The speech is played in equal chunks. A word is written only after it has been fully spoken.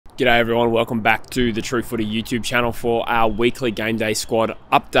G'day everyone, welcome back to the True Footy YouTube channel for our weekly Gameday Squad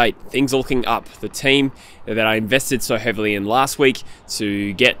update. Things are looking up. The team that I invested so heavily in last week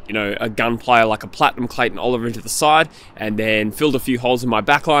to get, a gun player like a Platinum Clayton Oliver into the side, and then filled a few holes in my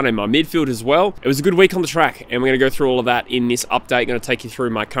backline and my midfield as well. It was a good week on the track, and we're going to go through all of that in this update. Going to take you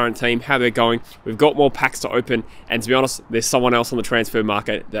through my current team, how they're going. We've got more packs to open, and to be honest, there's someone else on the transfer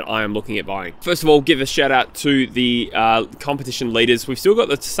market that I am looking at buying. First of all, give a shout out to the competition leaders. We've still got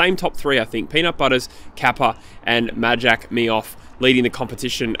the same top three, I think. Peanut Butters, Kappa, and Majak Me Off leading the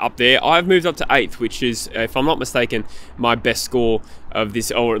competition up there. I've moved up to 8th, which is, if I'm not mistaken, my best score of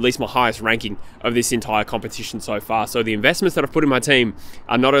this, or at least my highest ranking of this entire competition so far. So the investments that I've put in my team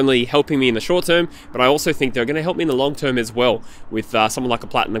are not only helping me in the short term, but I also think they're going to help me in the long term as well. With someone like a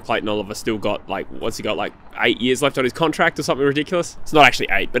Platinum Clayton Oliver still got what's he got, 8 years left on his contract or something ridiculous? It's not actually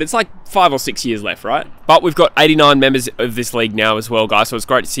 8, but it's 5 or 6 years left, right? But we've got 89 members of this league now as well, guys, so it's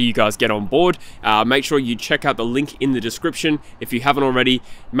great to see you guys get on board. Make sure you check out the link in the description. If you haven't already,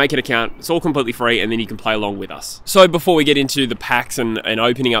 make an account. It's all completely free, and then you can play along with us. So before we get into the packs and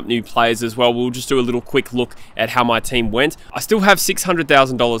opening up new players as well, we'll just do a little quick look at how my team went. I still have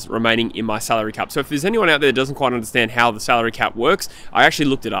 $600,000 remaining in my salary cap. So if there's anyone out there that doesn't quite understand how the salary cap works, I actually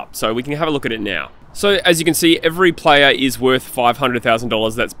looked it up, so we can have a look at it now. So as you can see, every player is worth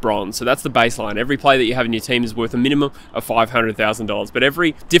 $500,000. That's bronze. So that's the baseline. Every player that you have in your team is worth a minimum of $500,000. But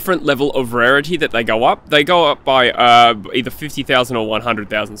every different level of rarity that they go up by either 50,000 or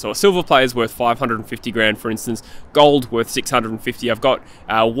 100,000. So a silver player is worth 550 grand, for instance. Gold worth 650. I've got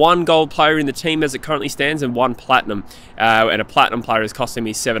one gold player in the team as it currently stands, and one platinum. And a platinum player is costing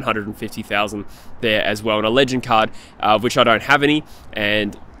me 750,000 there as well. And a legend card, which I don't have any,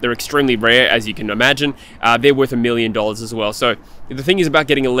 and they're extremely rare, as you can imagine. They're worth $1 million as well. So the thing is about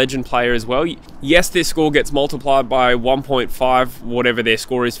getting a legend player as well. Yes, their score gets multiplied by 1.5, whatever their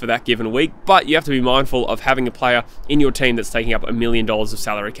score is for that given week, but you have to be mindful of having a player in your team that's taking up $1 million of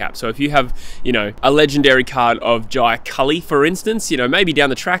salary cap. So if you have, a legendary card of Jai Cully, for instance, maybe down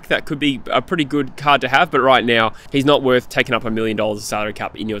the track that could be a pretty good card to have, but right now he's not worth taking up $1 million of salary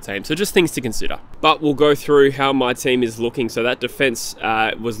cap in your team. So just things to consider. But we'll go through how my team is looking. So that defense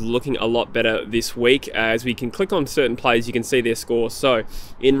was looking a lot better this week. As we can click on certain players, you can see their score. So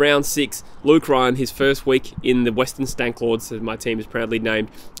in round 6, Luke Ryan, his first week in the Western Stanklords, as my team is proudly named,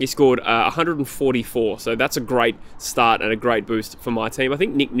 he scored 144. So that's a great start and a great boost for my team. I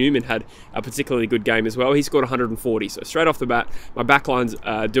think Nick Newman had a particularly good game as well. He scored 140. So straight off the bat, my backline's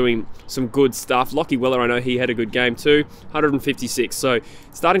doing some good stuff. Lockie Weller, I know he had a good game too, 156. So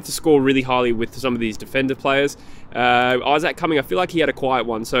starting to score really highly with some of these defender players. Isaac Cumming, I feel like he had a quiet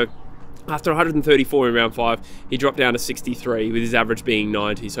one. So after 134 in round 5, he dropped down to 63 with his average being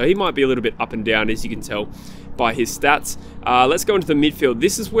 90. So he might be a little bit up and down, as you can tell by his stats. Let's go into the midfield.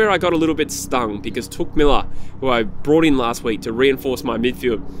 This is where I got a little bit stung, because Took Miller, who I brought in last week to reinforce my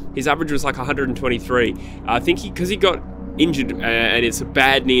midfield, his average was 123. I think because he got injured, and it's a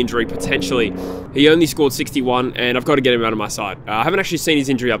bad knee injury potentially, he only scored 61, and I've got to get him out of my side. I haven't actually seen his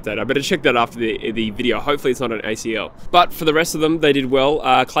injury update. I better check that after the video. Hopefully it's not an ACL. But for the rest of them, they did well.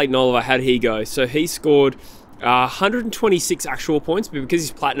 Clayton Oliver, how'd he go? So he scored 126 actual points, but because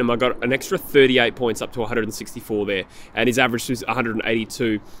he's platinum, I got an extra 38 points up to 164 there, and his average was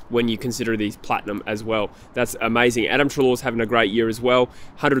 182 when you consider these platinum as well. That's amazing. Adam Treloar's having a great year as well,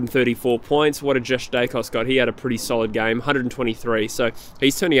 134 points. What a Josh Dacos got? He had a pretty solid game, 123. So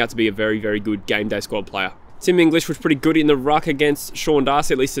he's turning out to be a very, very good game day squad player. Tim English was pretty good in the ruck against Sean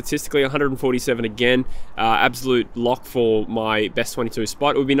Darcy, at least statistically, 147 again. Absolute lock for my best 22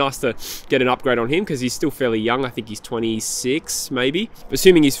 spot. It would be nice to get an upgrade on him because he's still fairly young. I think he's 26, maybe.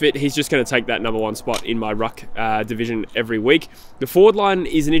 Assuming he's fit, he's just going to take that #1 spot in my ruck division every week. The forward line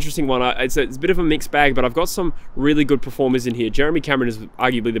is an interesting one. It's a bit of a mixed bag, but I've got some really good performers in here. Jeremy Cameron is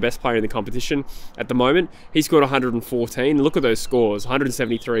arguably the best player in the competition at the moment. He scored 114. Look at those scores,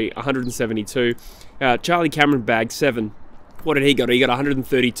 173, 172. Charlie Cameron bagged 7. What did he got? He got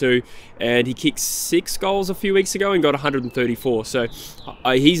 132, and he kicked 6 goals a few weeks ago and got 134. So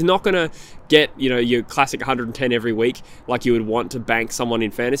he's not going to get, your classic 110 every week like you would want to bank someone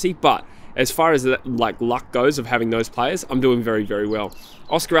in fantasy, but as far as luck goes of having those players, I'm doing very, very well.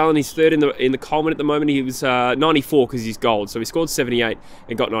 Oscar Allen, he's third in the Coleman at the moment. He was 94 because he's gold, so he scored 78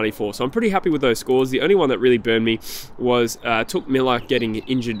 and got 94. So I'm pretty happy with those scores. The only one that really burned me was Took Miller getting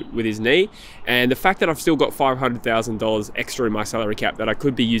injured with his knee, and the fact that I've still got $500,000 extra in my salary cap that I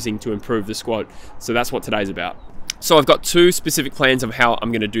could be using to improve the squad. So that's what today's about. So I've got 2 specific plans of how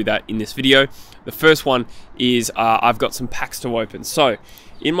I'm going to do that in this video. The first one is I've got some packs to open. So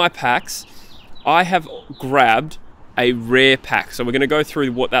in my packs, I have grabbed a rare pack. So we're going to go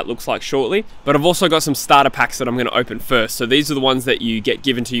through what that looks like shortly. But I've also got some starter packs that I'm going to open first. So these are the ones that you get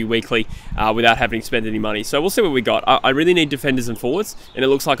given to you weekly without having to spend any money. So we'll see what we got. I really need defenders and forwards, and it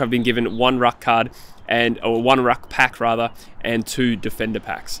looks like I've been given one ruck card, or one ruck pack rather, and 2 defender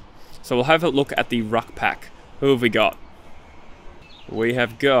packs. So we'll have a look at the ruck pack. Who have we got? We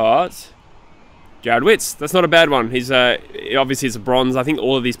have got Jared Witts. That's not a bad one. He's obviously it's a bronze. I think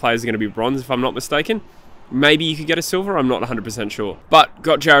all of these players are going to be bronze if I'm not mistaken. Maybe you could get a silver, I'm not 100% sure. But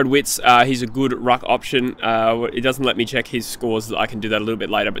got Jared Witts, he's a good ruck option. It doesn't let me check his scores, I can do that a little bit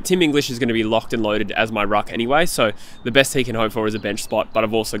later. But Tim English is going to be locked and loaded as my ruck anyway, so the best he can hope for is a bench spot, but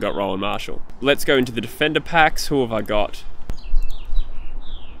I've also got Rowan Marshall. Let's go into the defender packs. Who have I got?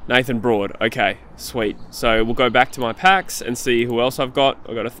 Nathan Broad. Okay, sweet. So we'll go back to my packs and see who else I've got.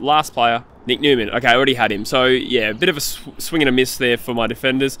 I've got a last player, Nick Newman. Okay, I already had him. So yeah, a bit of a swing and a miss there for my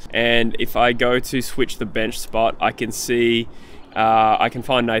defenders. And if I go to switch the bench spot, I can see, I can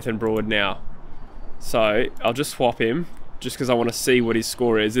find Nathan Broad now. So I'll just swap him just because I want to see what his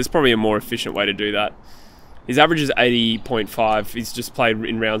score is. There's probably a more efficient way to do that. His average is 80.5. He's just played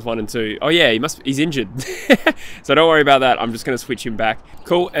in rounds 1 and 2. Oh yeah, he's injured. So don't worry about that. I'm just going to switch him back.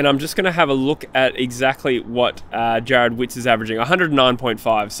 Cool, and I'm just going to have a look at exactly what Jared Witts is averaging.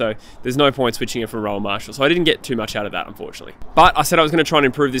 109.5, so there's no point switching it for Rowan Marshall. So I didn't get too much out of that, unfortunately. But I said I was going to try and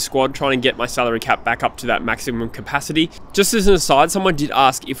improve this squad, try and get my salary cap back up to that maximum capacity. Just as an aside, someone did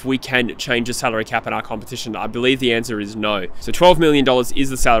ask if we can change the salary cap in our competition. I believe the answer is no. So $12 million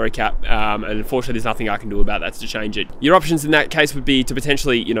is the salary cap, and unfortunately there's nothing I can do about that to change it. Your options in that case would be to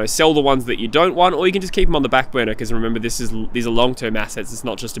potentially, you know, sell the ones that you don't want, or you can just keep them on the back burner, because remember, these are long-term assets. It's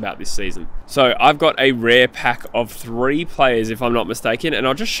not just about this season. So I've got a rare pack of 3 players, if I'm not mistaken, and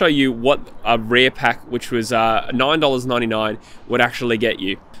I'll just show you what a rare pack, which was $9.99, would actually get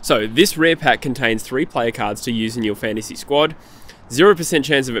you. So this rare pack contains 3 player cards to use in your fantasy squad. 0%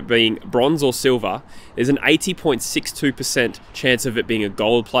 chance of it being bronze or silver. There's an 80.62% chance of it being a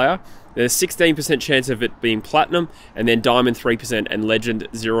gold player. There's 16% chance of it being platinum, and then diamond 3% and legend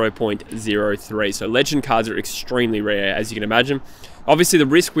 0.03. So legend cards are extremely rare, as you can imagine. Obviously, the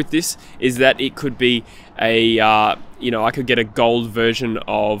risk with this is that it could be a, you know, I could get a gold version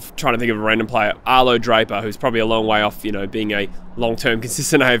of, trying to think of a random player, Arlo Draper, who's probably a long way off, you know, being a long-term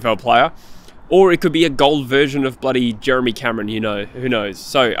consistent AFL player. Or it could be a gold version of bloody Jeremy Cameron, you know, who knows.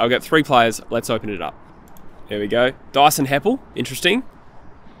 So I'll get 3 players, let's open it up. There we go. Dyson Heppel, interesting.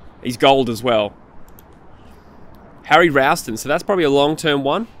 He's gold as well. Harry Ralston, so that's probably a long-term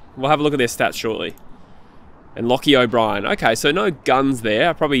one. We'll have a look at their stats shortly. And Lockie O'Brien. Okay, so no guns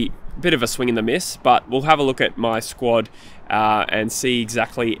there. Probably a bit of a swing and a miss, but we'll have a look at my squad and see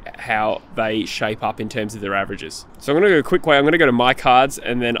exactly how they shape up in terms of their averages. So I'm going to go a quick way. I'm going to go to my cards,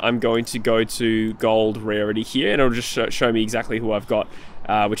 and then I'm going to go to gold rarity here, and it'll just show me exactly who I've got,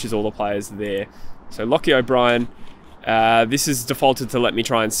 which is all the players there. So Lockie O'Brien. This is defaulted to let me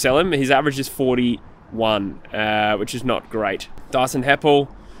try and sell him. His average is 41, which is not great. Dyson Heppel,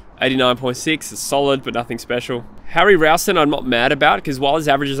 89.6, is solid, but nothing special. Harry Ralston, I'm not mad about, because while his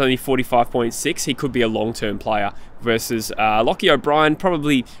average is only 45.6, he could be a long-term player. Versus Lockie O'Brien,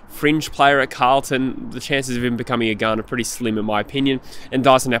 probably fringe player at Carlton. The chances of him becoming a gun are pretty slim in my opinion. And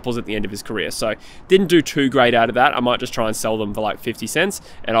Dyson Apple's at the end of his career. So didn't do too great out of that. I might just try and sell them for like 50 cents.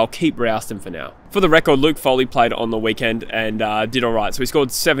 And I'll keep Ralston for now. For the record, Luke Foley played on the weekend and did alright. So he scored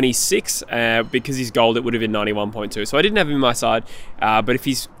 76. Because he's gold, it would have been 91.2. So I didn't have him on my side. But if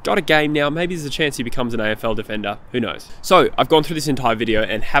he's got a game now, maybe there's a chance he becomes an AFL defender. Who knows? So I've gone through this entire video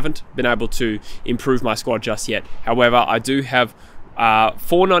and haven't been able to improve my squad just yet. However, I do have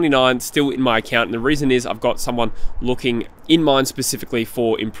 $4.99 still in my account, and the reason is I've got someone looking in mind specifically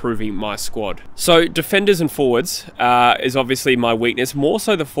for improving my squad. So defenders and forwards is obviously my weakness, more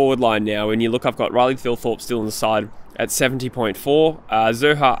so the forward line now. When you look, I've got Riley Thilthorpe still on the side at 70.4,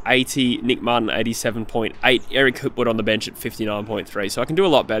 Zerha 80, Nick Martin 87.8, Eric Hipwood on the bench at 59.3. So I can do a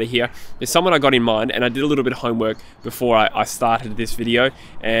lot better here. There's someone I got in mind, and I did a little bit of homework before I started this video.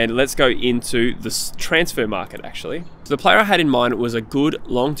 And let's go into the transfer market actually. So the player I had in mind was a good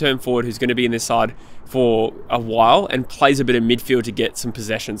long-term forward who's going to be in this side for a while and plays a bit of midfield to get some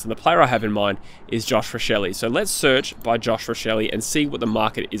possessions. And the player I have in mind is Josh Rochelle. So let's search by Josh Rochelle and see what the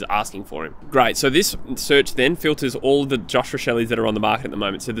market is asking for him. Great, so this search then filters all of the Josh Rochelles that are on the market at the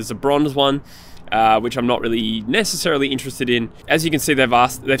moment. So there's a bronze one, which I'm not really necessarily interested in. As you can see,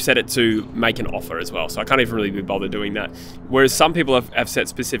 they've set it to make an offer as well, so I can't even really be bothered doing that. Whereas some people have set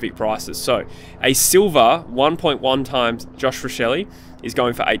specific prices. So a silver 1.1 times Josh Rochelle is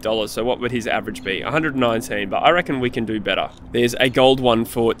going for $8. So what would his average be? 119, but I reckon we can do better. There's a gold one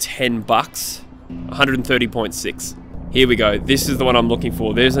for $10, 130.6. Here we go. This is the one I'm looking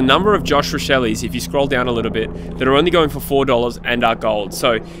for. There's a number of Josh Rochellis, if you scroll down a little bit, that are only going for $4 and are gold.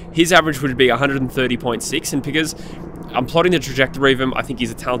 So his average would be 130.6, and because I'm plotting the trajectory of him, I think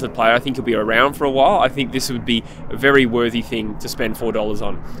he's a talented player. I think he'll be around for a while. I think this would be a very worthy thing to spend $4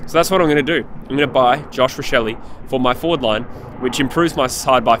 on. So that's what I'm going to do. I'm going to buy Josh Rochelli for my forward line, which improves my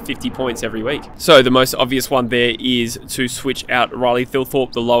side by 50 points every week. So the most obvious one there is to switch out Riley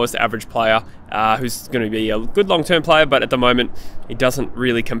Thilthorpe, the lowest average player, who's going to be a good long-term player, but at the moment, he doesn't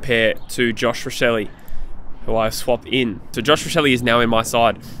really compare to Josh Rochelli, who I swap in. So Josh Rochelli is now in my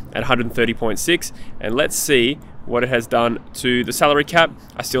side at 130.6, and let's see what it has done to the salary cap.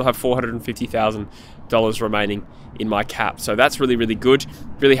 I still have $450,000 remaining in my cap, so that's really, really good.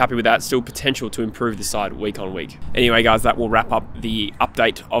 Really happy with that. Still potential to improve this side week on week. Anyway, guys, that will wrap up the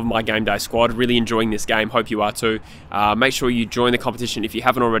update of my game day squad. Really enjoying this game. Hope you are too. Make sure you join the competition if you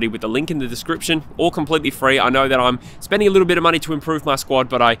haven't already with the link in the description. All completely free. I know that I'm spending a little bit of money to improve my squad,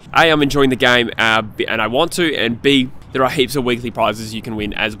 but A, I'm enjoying the game and I want to, and B, there are heaps of weekly prizes you can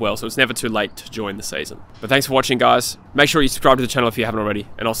win as well, so it's never too late to join the season. But thanks for watching, guys. Make sure you subscribe to the channel if you haven't already,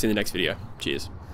 and I'll see you in the next video. Cheers.